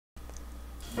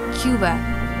Cuba,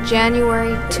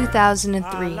 January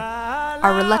 2003.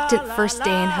 Our reluctant first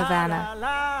day in Havana.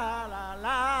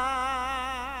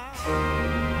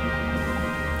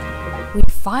 We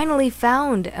finally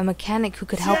found a mechanic who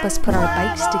could help us put our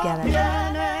bikes together.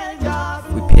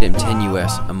 We paid him $10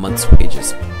 US, a month's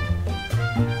wages.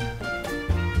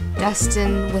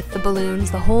 Dustin with the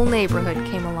balloons, the whole neighborhood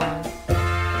came along.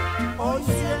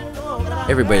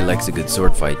 Everybody likes a good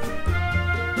sword fight.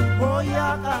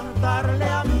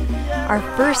 Our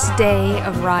first day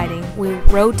of riding, we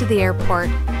rode to the airport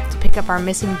to pick up our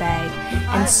missing bag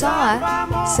and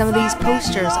saw some of these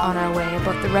posters on our way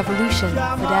about the revolution.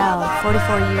 Fidel,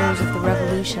 44 years of the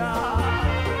revolution.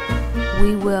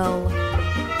 We will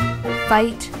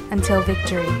fight until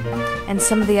victory. And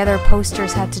some of the other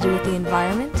posters had to do with the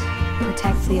environment,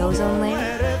 protect the ozone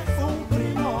layer.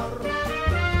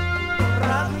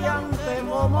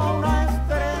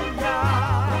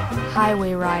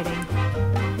 Highway riding.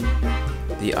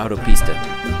 The autopista.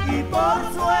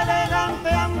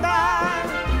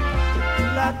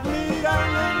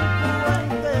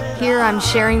 Here I'm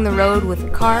sharing the road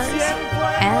with cars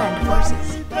and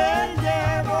horses.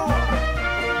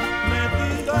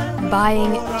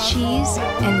 Buying cheese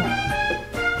and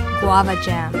guava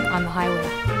jam on the highway,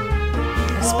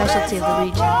 a specialty of the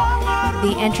region.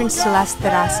 The entrance to Las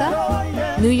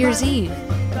Terraza, New Year's Eve.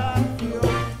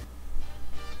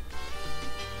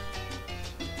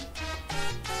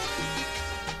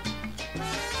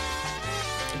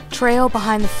 Trail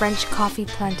behind the French coffee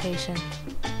plantation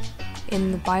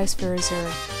in the Biosphere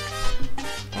Reserve.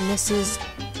 And this is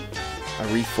a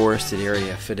reforested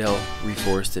area. Fidel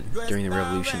reforested during the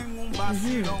revolution.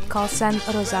 Called San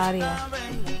Rosario.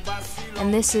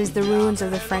 And this is the ruins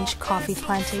of the French coffee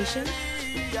plantation.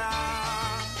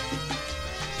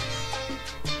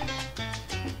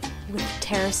 With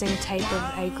terracing type of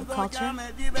agriculture.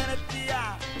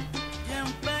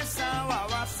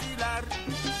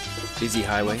 Busy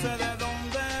highway.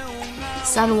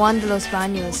 San Juan de los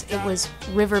Baños. It was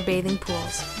river bathing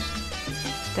pools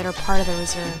that are part of the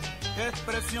reserve.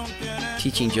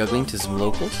 Teaching juggling to some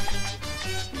locals.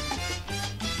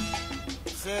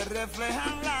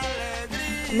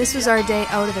 And this was our day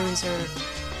out of the reserve,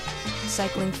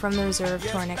 cycling from the reserve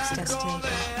to our next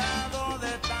destination.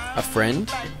 A friend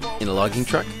in a logging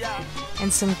truck.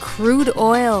 And some crude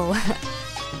oil.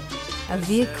 A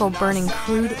vehicle burning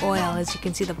crude oil, as you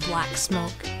can see the black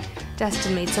smoke.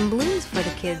 Dustin made some balloons for the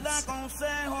kids.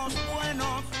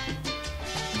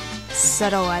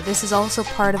 Saroa, this is also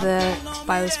part of the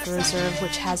Biosphere Reserve,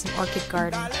 which has an orchid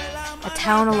garden. A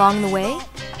town along the way,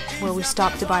 where we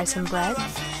stopped to buy some bread.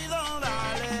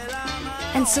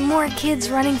 And some more kids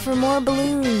running for more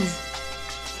balloons.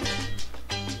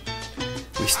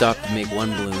 We stopped to make one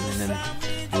balloon, and then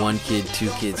one kid, 2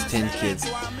 kids, 10 kids.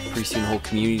 Pretty soon the whole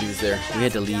community was there. We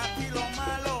had to leave.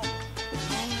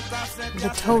 The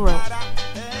tow rope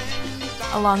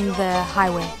along the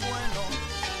highway.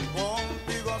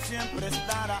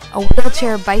 A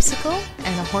wheelchair bicycle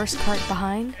and a horse cart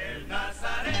behind.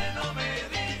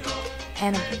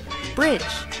 And a bridge,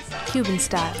 Cuban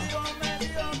style.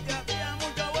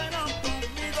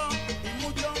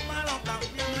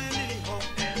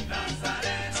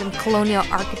 Some colonial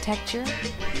architecture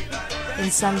in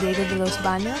San Diego de los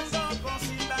Baños.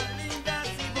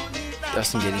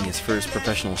 Dustin getting his first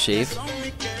professional shave.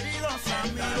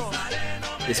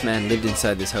 This man lived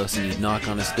inside this house and you'd knock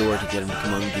on his door to get him to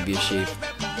come out and give you a shave.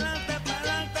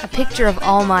 A picture of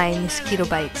all my mosquito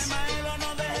bites.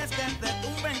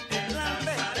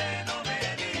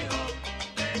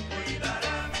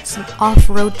 Some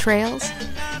off-road trails.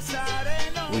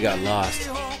 We got lost.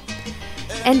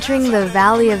 Entering the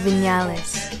Valley of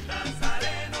Viñales.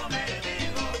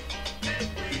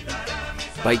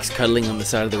 Bikes cuddling on the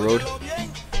side of the road.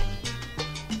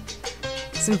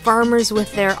 Some farmers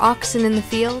with their oxen in the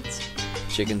fields.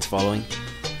 Chickens following.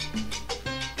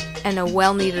 And a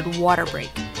well-needed water break.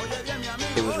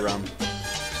 It was rum.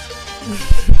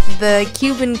 The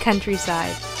Cuban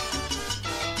countryside.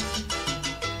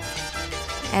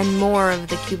 And more of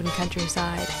the Cuban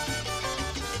countryside.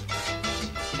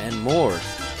 And more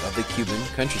of the Cuban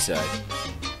countryside.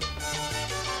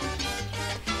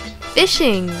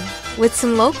 Fishing with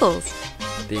some locals.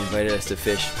 They invited us to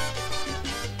fish.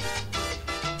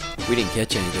 We didn't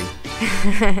catch anything.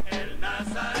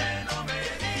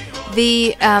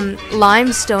 The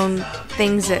limestone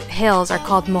things at hills are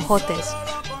called mojotes.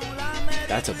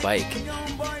 That's a bike.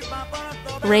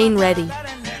 Rain ready.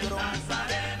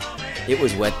 It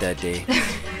was wet that day.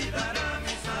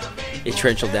 A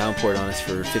torrential downpour on us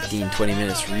for 15-20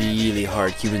 minutes, really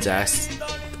hard. Cubans asked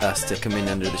us to come in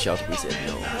under the shelter. We said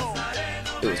no.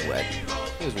 It was wet.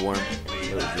 It was warm, but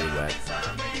it was really wet.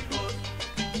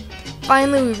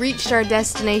 Finally, we reached our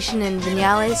destination in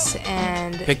Vinales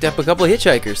and Picked up a couple of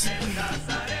hitchhikers.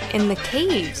 in the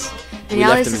caves. We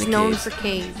left Vinales them in is the known caves. for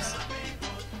caves.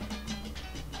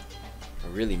 A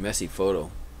really messy photo.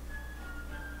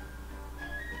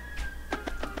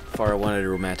 Farah wanted a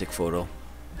romantic photo.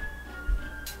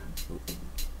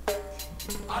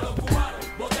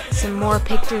 Some more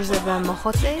pictures of the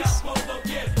mojotes.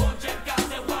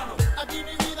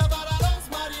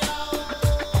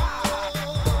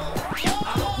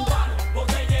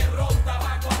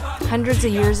 Hundreds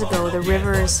of years ago, the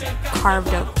rivers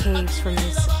carved out caves from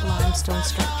these limestone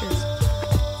structures.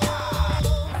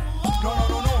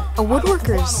 A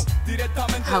woodworker's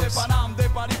house.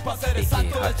 AKA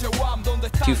hut.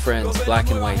 Two friends, black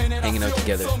and white, hanging out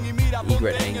together.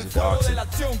 Egret hangs with the oxen.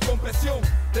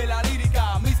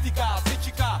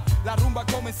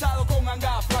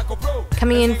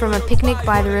 Coming in from a picnic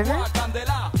by the river.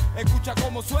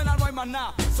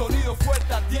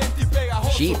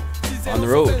 Sheep on the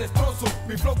road.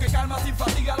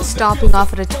 Stopping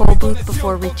off at a toll booth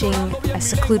before reaching a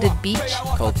secluded beach.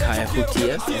 Called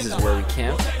Cayahutia. This is where we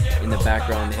camped. In the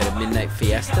background, they had a midnight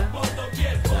fiesta.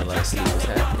 Not a lot of sleep was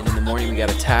had. And in the morning, we got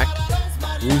attacked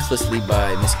ruthlessly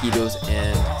by mosquitoes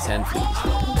and sand fleas.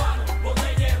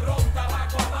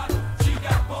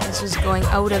 This was going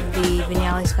out of the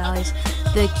Vinales valleys.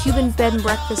 The Cuban bed and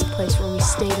breakfast place where we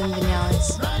stayed in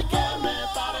Vinales.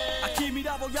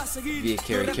 Via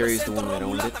Carrie. Carrie is the one that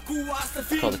owned it.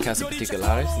 It's called the Casa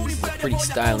Particulares. And this is a pretty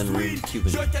styling room,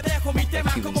 Cuban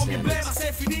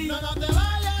standards.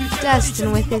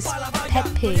 Dustin with his pet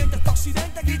pig.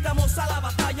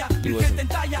 He wasn't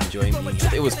enjoying being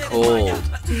here. It was cold.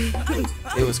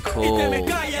 It was cold.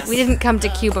 We didn't come to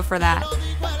Cuba for that.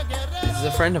 This is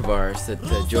a friend of ours that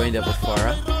joined up with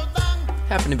Farah.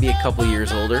 Happened to be a couple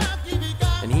years older.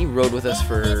 And he rode with us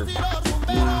for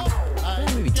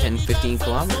maybe 10, 15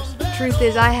 kilometers. Truth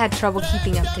is, I had trouble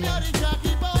keeping up to him.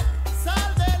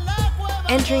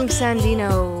 Entering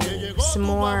Sandino, some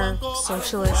more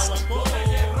socialist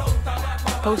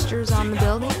posters on the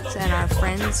buildings and our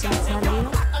friends in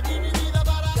Sandino.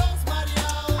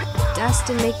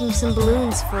 Dustin making some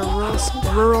balloons for a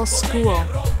rural school.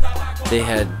 They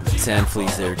had sand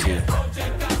fleas there too.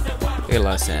 We got a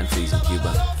lot of sand fleas in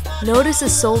Cuba. Notice a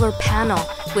solar panel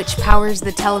which powers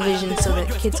the television so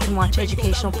that kids can watch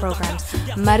educational programs.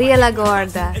 Maria la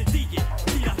Gorda.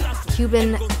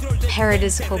 Cuban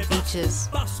paradisical beaches.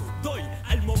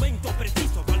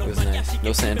 It was nice.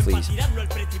 No sand fleas.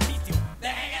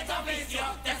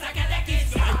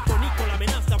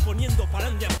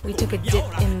 We took a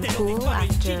dip in the pool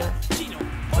after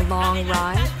a long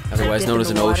ride. Otherwise known as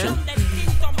an ocean.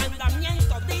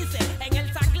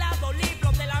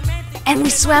 And we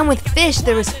swam with fish.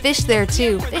 There was fish there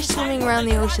too. Fish swimming around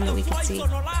the ocean that we could see.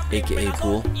 AKA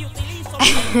pool.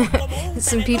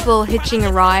 Some people hitching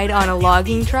a ride on a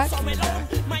logging truck. In the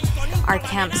back. Our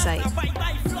campsite.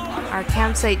 Our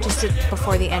campsite just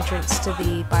before the entrance to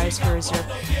the Biosphere Reserve.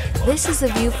 This is a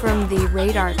view from the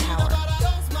radar tower.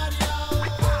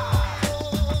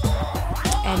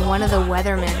 And one of the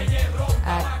weathermen,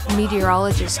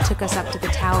 meteorologists, took us up to the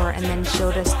tower and then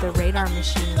showed us the radar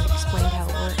machine and explained how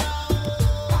it worked.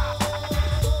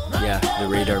 Yeah, the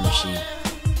radar machine.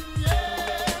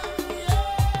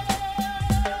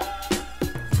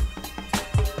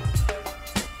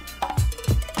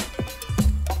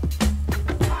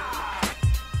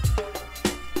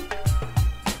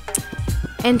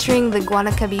 Entering the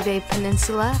Guanacabibe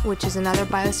Peninsula, which is another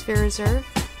biosphere reserve.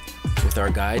 With our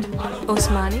guide,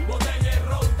 Osmani.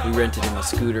 we rented him a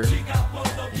scooter,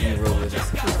 and he rode with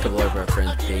us. With a couple of our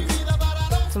friends' pigs.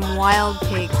 Some wild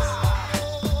pigs.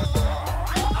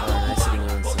 And I sitting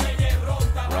on some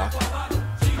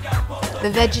rock. The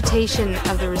vegetation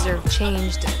of the reserve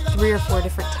changed 3 or 4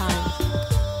 different times.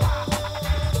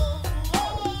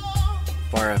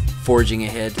 Farah forging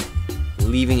ahead,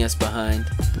 leaving us behind.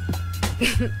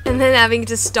 And then having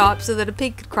to stop so that a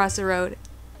pig could cross the road.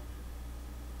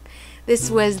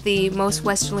 This was the most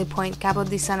westerly point, Cabo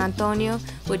de San Antonio,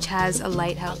 which has a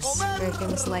lighthouse, very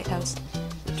famous lighthouse.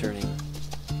 Returning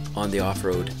on the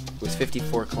off-road. It was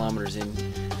 54 kilometers in,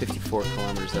 54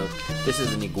 kilometers out. This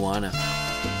is an iguana.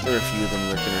 There were a few of them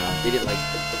lurking around. They didn't like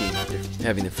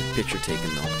having the picture taken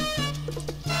though.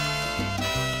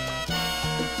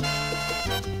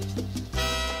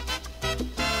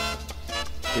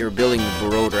 They were building the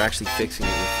road, or actually fixing it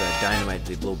with dynamite.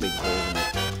 They blow big holes in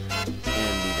it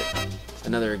and leave it.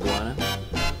 Another iguana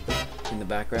in the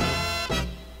background.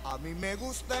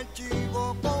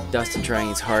 Dustin trying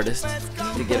his hardest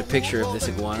to get a picture of this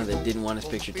iguana that didn't want his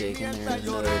picture taken. There's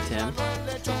another attempt.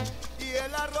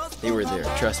 They were there,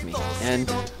 trust me. And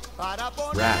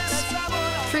rats.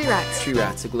 Tree rats. Tree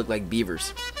rats that look like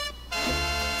beavers.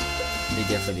 They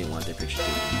definitely didn't want their picture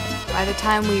taken. By the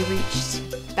time we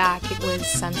reached back, it was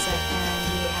sunset,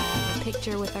 and we had a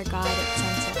picture with our guide at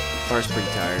sunset. Farah's pretty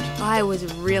tired. I was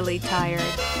really tired.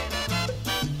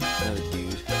 Another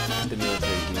dude, the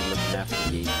military dude looking after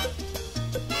the gate.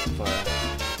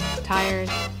 Farah. Tired,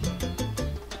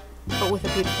 but with a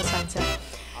beautiful sunset.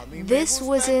 This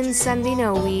was in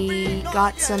Sandino. We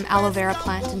got some aloe vera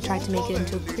plant and tried to make it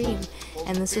into a cream.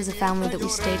 And this was a family that we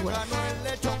stayed with.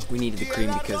 We needed the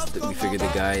cream because we figured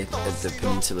the guy at the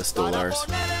peninsula stole ours.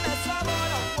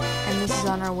 And this is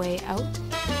on our way out.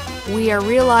 We are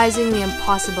realizing the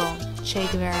impossible. Che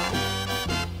Guevara.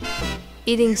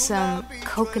 Eating some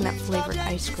coconut flavored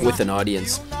ice cream. With an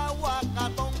audience.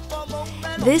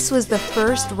 This was the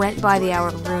first rent by the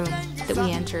hour room that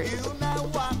we entered.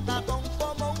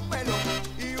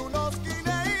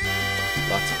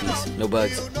 Lots of peace. No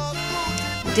bugs.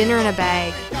 Dinner in a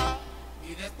bag.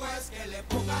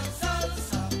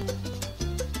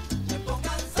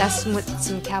 Dustin with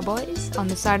some cowboys on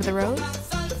the side of the road.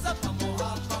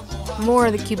 More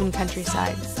of the Cuban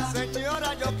countryside.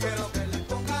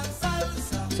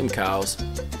 Some cows.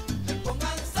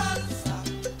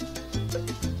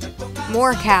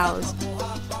 More cows.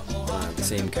 The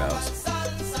same cows.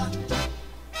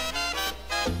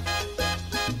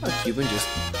 A Cuban just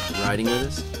riding with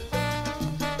us.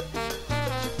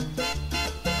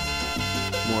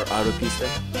 More autopista.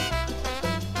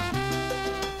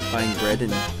 Buying bread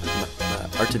in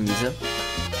Artemisa.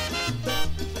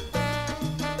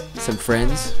 Some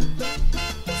friends.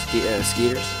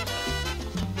 Skaters.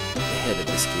 The head of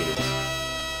the skaters.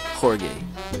 Jorge.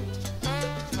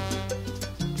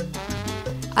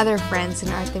 Other friends in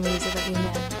Artemisa that we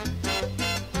met.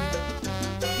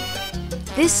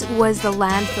 This was the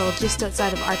landfill just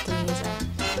outside of Artemisa.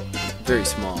 Very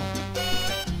small.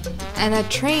 And a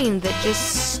train that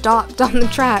just stopped on the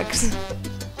tracks.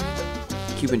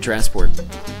 Cuban transport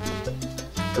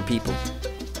for people.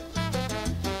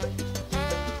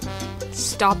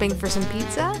 Stopping for some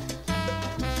pizza.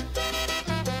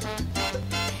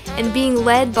 And being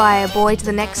led by a boy to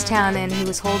the next town, and he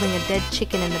was holding a dead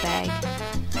chicken in the bag.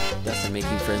 Dustin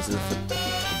making friends with the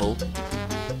bull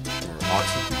or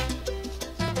oxen.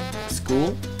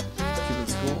 School, Cuban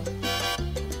school.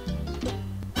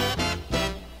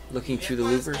 Looking through the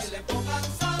louvers.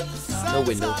 No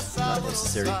windows, not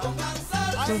necessary.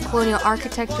 Some colonial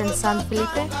architecture in San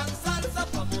Felipe.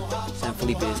 San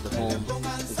Felipe is the home,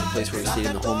 is the place where we stayed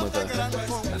in the home of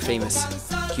a famous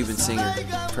Cuban singer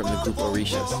from the group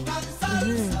Orishas.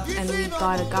 And we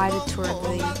got a guided tour of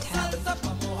the town.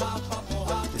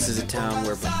 This is a town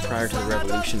where prior to the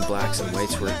revolution, blacks and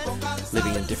whites were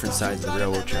living on different sides of the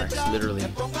railroad tracks, literally.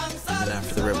 And then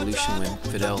after the revolution, when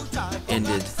Fidel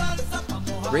ended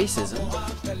racism,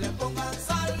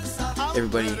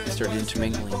 everybody started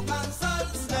intermingling.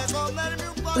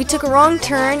 We took a wrong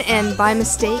turn and by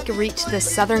mistake reached the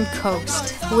southern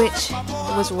coast, which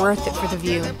was worth it for the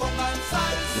view.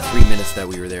 The 3 minutes that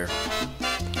we were there.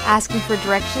 Asking for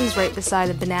directions right beside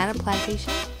a banana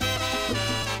plantation.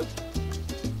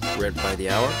 Read by the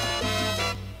hour.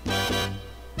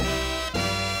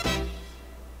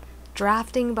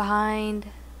 Drafting behind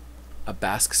a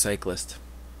Basque cyclist.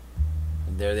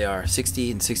 And there they are,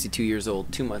 60 and 62 years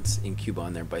old, 2 months in Cuba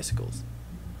on their bicycles.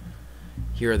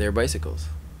 Here are their bicycles.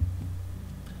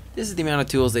 This is the amount of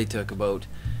tools they took, about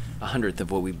 100th of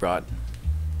what we brought.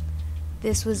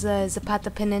 This was the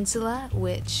Zapata Peninsula,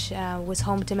 which was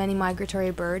home to many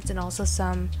migratory birds and also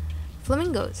some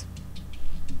flamingos.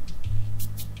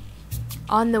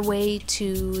 On the way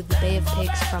to the Bay of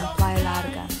Pigs from Playa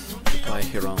Larga. Playa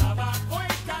Giron.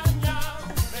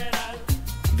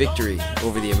 Victory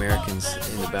over the Americans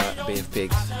in the Bay of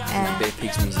Pigs, in the Bay of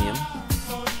Pigs Museum.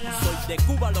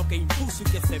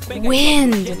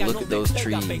 Wind! Look at those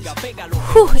trees.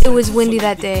 Whew, it was windy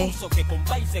that day.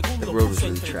 The road was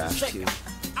really trashed too.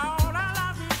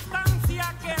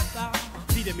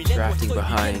 Drafting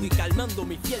behind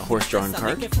a horse-drawn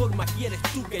cart.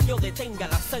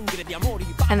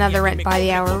 Another rent by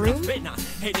the hour room.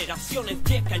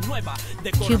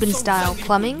 Cuban-style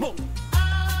plumbing.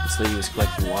 This lady was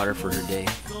collecting water for her day.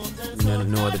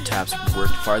 No other taps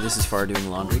worked. This is Farah doing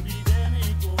laundry.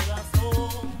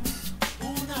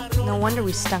 No wonder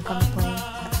we stunk on the plane.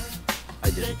 I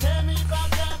didn't.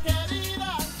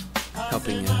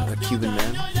 Helping a Cuban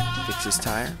man fix his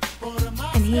tire.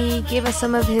 And he gave us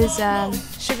some of his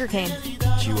sugar cane.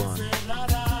 Chew on.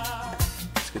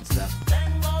 good stuff.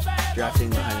 Drafting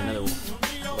behind another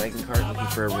wagon cart looking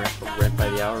for a rent by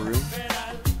the hour room.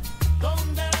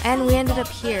 And we ended up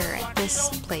here at this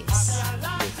place.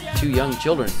 With 2 young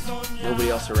children, nobody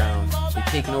else around. They've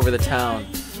taken over the town.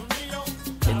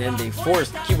 And then they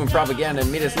forced Cuban propaganda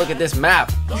and made us look at this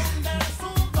map.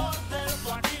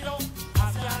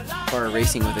 Farah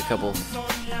racing with a couple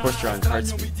horse-drawn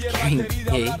carts carrying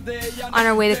hay. On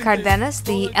our way to Cardenas,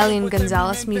 the Elian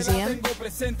Gonzalez Museum.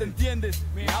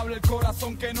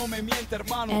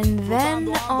 And then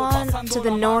on to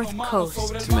the north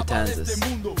coast. To Matanzas.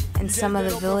 And some of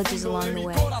the villages along the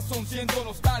way.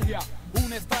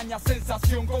 Una extraña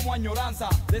sensación como añoranza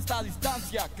de esta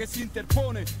distancia que se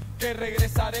interpone, que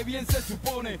regresaré bien se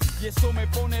supone, y eso me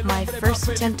pone. My first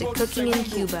attempt at cooking in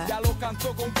Cuba.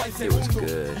 It was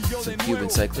good. Some Cuban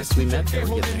cyclists we met that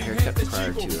were getting their haircut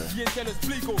prior to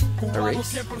a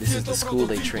race. This is the school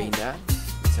they trained at.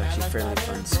 It's actually a fairly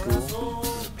fun school.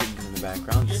 There's a pig in the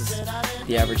background. This is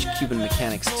the average Cuban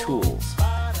mechanic's tools.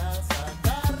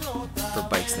 For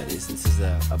bikes, that is. This is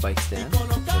a bike stand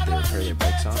that they repair their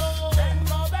bikes on.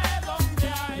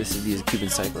 This is these Cuban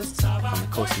cyclists on the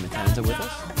coast of Matanza with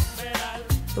us.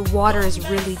 The water is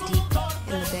really deep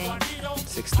in the bay.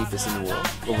 6th deepest in the world,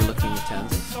 overlooking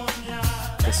Matanzas.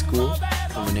 The school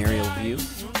from an aerial view.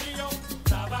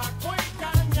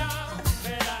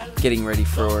 Getting ready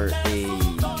for a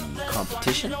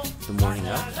competition the morning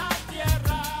of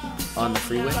on the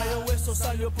freeway.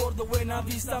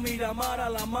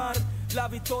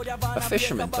 A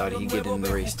fisherman thought he'd get in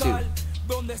the race too.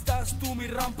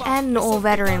 And an old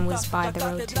veteran was by the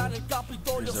road too.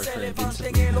 There's our friend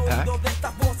Vincent leading the pack.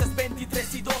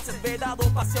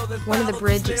 One of the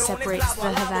bridges separates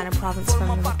the Havana province from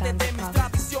the Matanzas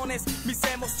province.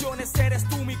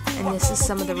 And this is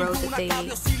some of the road that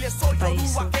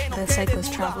the cyclists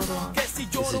traveled along. This is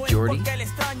Jordy.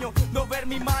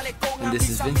 And this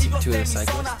is Vincent, 2 of the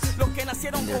cyclists.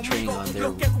 And they're training on their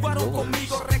rollers.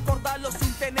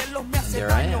 And there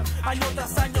I am, training on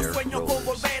their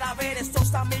rollers.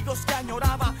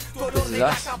 This is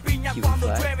us, Cuban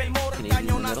flag, Canadian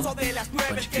in the middle,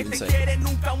 bunch of Cuban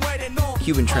cyclists.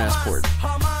 Cuban transport.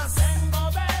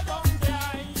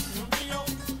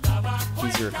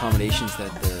 These are accommodations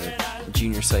that the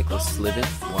junior cyclists live in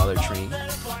while they're training.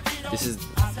 This is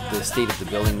the state of the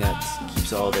building that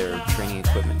keeps all their training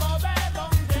equipment.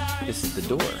 This is the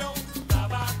door.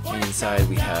 And inside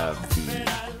we have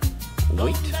the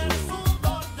weight room.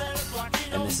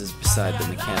 And this is beside the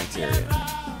mechanics area.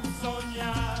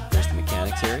 There's the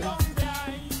mechanics area.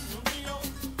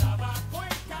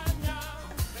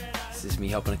 This is me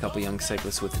helping a couple young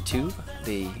cyclists with the tube.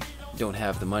 They don't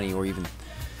have the money or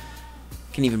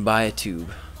can even buy a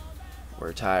tube or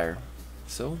a tire.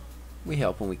 So we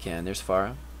help when we can. There's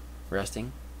Farah,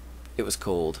 resting. It was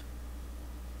cold.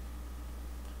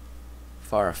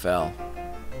 Farah fell.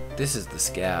 This is the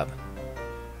scab.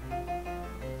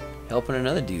 Helping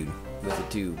another dude with a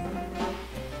tube.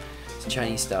 It's a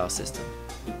Chinese style system.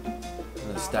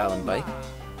 Another style and bike.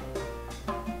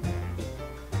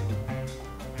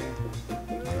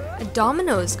 A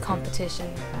dominoes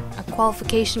competition. A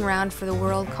qualification round for the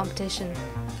world competition.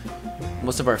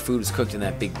 Most of our food is cooked in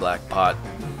that big black pot.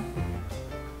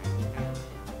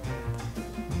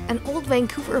 An old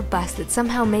Vancouver bus that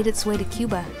somehow made its way to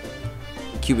Cuba.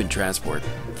 Cuban transport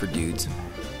for dudes.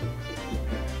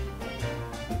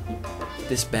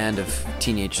 This band of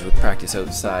teenagers would practice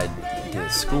outside the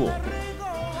school.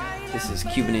 This is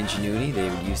Cuban ingenuity. They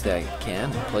would use that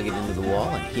can, plug it into the wall,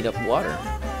 and heat up water.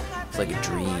 It's like a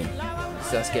dream.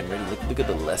 So that's getting ready. Look at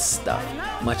the less stuff.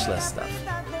 Much less stuff.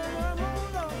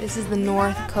 This is the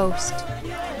north coast.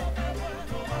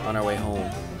 On our way home.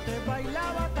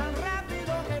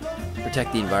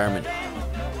 Protect the environment.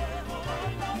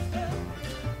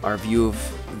 Our view of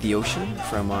the ocean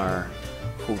from our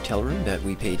hotel room that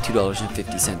we paid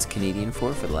 $2.50 Canadian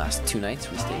for the last 2 nights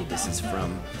we stayed. This is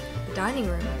from The dining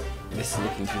room. This is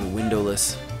looking through the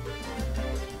windowless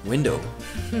window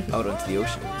out onto the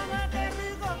ocean.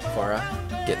 Farah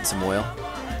getting some oil.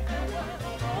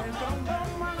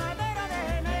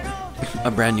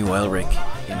 A brand new oil rig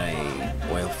in a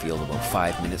oil field about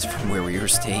 5 minutes from where we were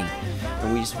staying,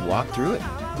 and we just walked through it.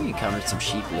 We encountered some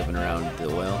sheep living around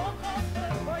the oil,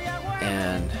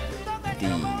 and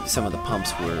some of the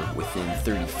pumps were within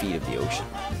 30 feet of the ocean.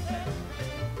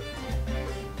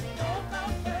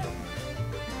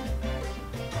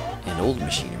 And old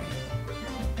machinery.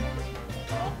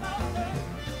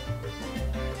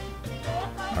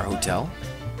 Our hotel.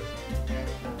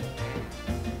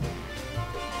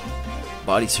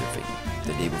 Body surfing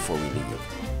the day before we leave.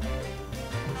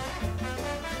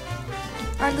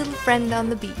 Our little friend on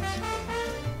the beach.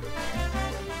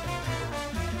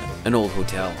 An old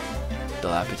hotel,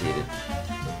 dilapidated.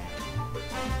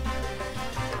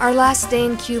 Our last day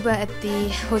in Cuba at the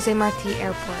Jose Marti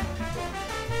airport.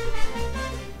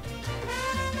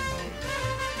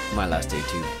 My last day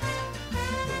too.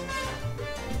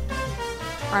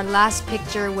 Our last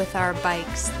picture with our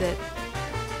bikes that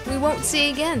we won't see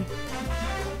again.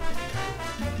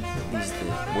 These are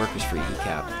the workers for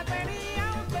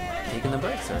ECAP. Taking the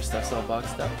bikes, our stuff's all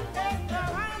boxed up.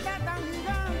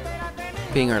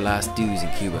 Paying our last dues in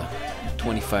Cuba,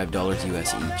 $25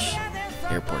 US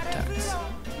each, airport tax.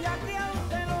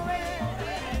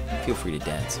 Feel free to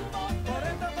dance.